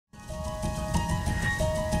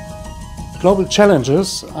Global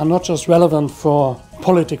challenges are not just relevant for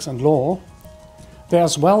politics and law, they are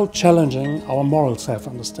as well challenging our moral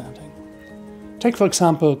self-understanding. Take, for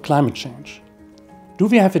example, climate change. Do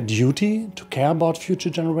we have a duty to care about future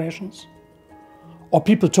generations? Or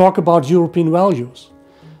people talk about European values.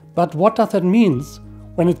 But what does that mean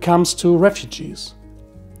when it comes to refugees?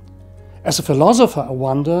 As a philosopher, I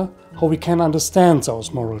wonder how we can understand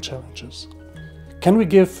those moral challenges. Can we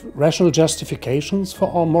give rational justifications for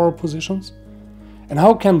our moral positions? And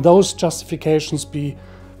how can those justifications be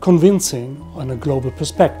convincing on a global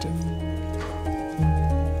perspective?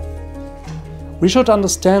 We should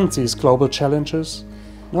understand these global challenges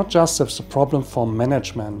not just as a problem for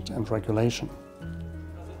management and regulation.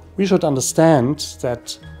 We should understand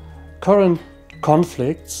that current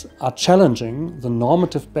conflicts are challenging the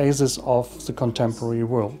normative basis of the contemporary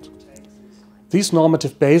world. This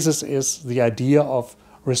normative basis is the idea of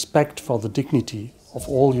respect for the dignity of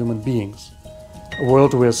all human beings, a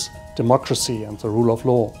world with democracy and the rule of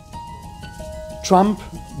law. Trump,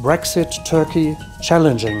 Brexit, Turkey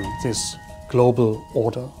challenging this global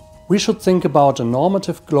order. We should think about a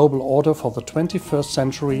normative global order for the 21st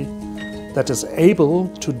century that is able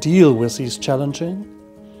to deal with these challenges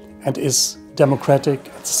and is democratic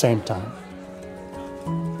at the same time.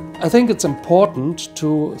 I think it's important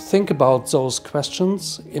to think about those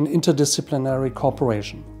questions in interdisciplinary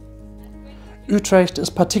cooperation. Utrecht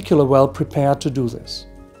is particularly well prepared to do this.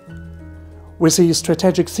 With the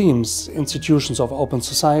strategic themes, institutions of open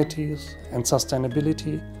societies and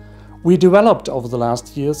sustainability, we developed over the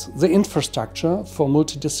last years the infrastructure for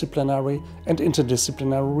multidisciplinary and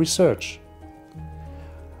interdisciplinary research.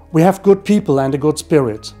 We have good people and a good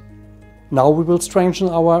spirit. Now we will strengthen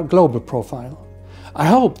our global profile. I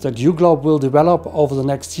hope that UGlobe will develop over the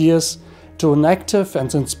next years to an active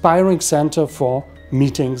and inspiring center for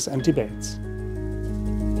meetings and debates.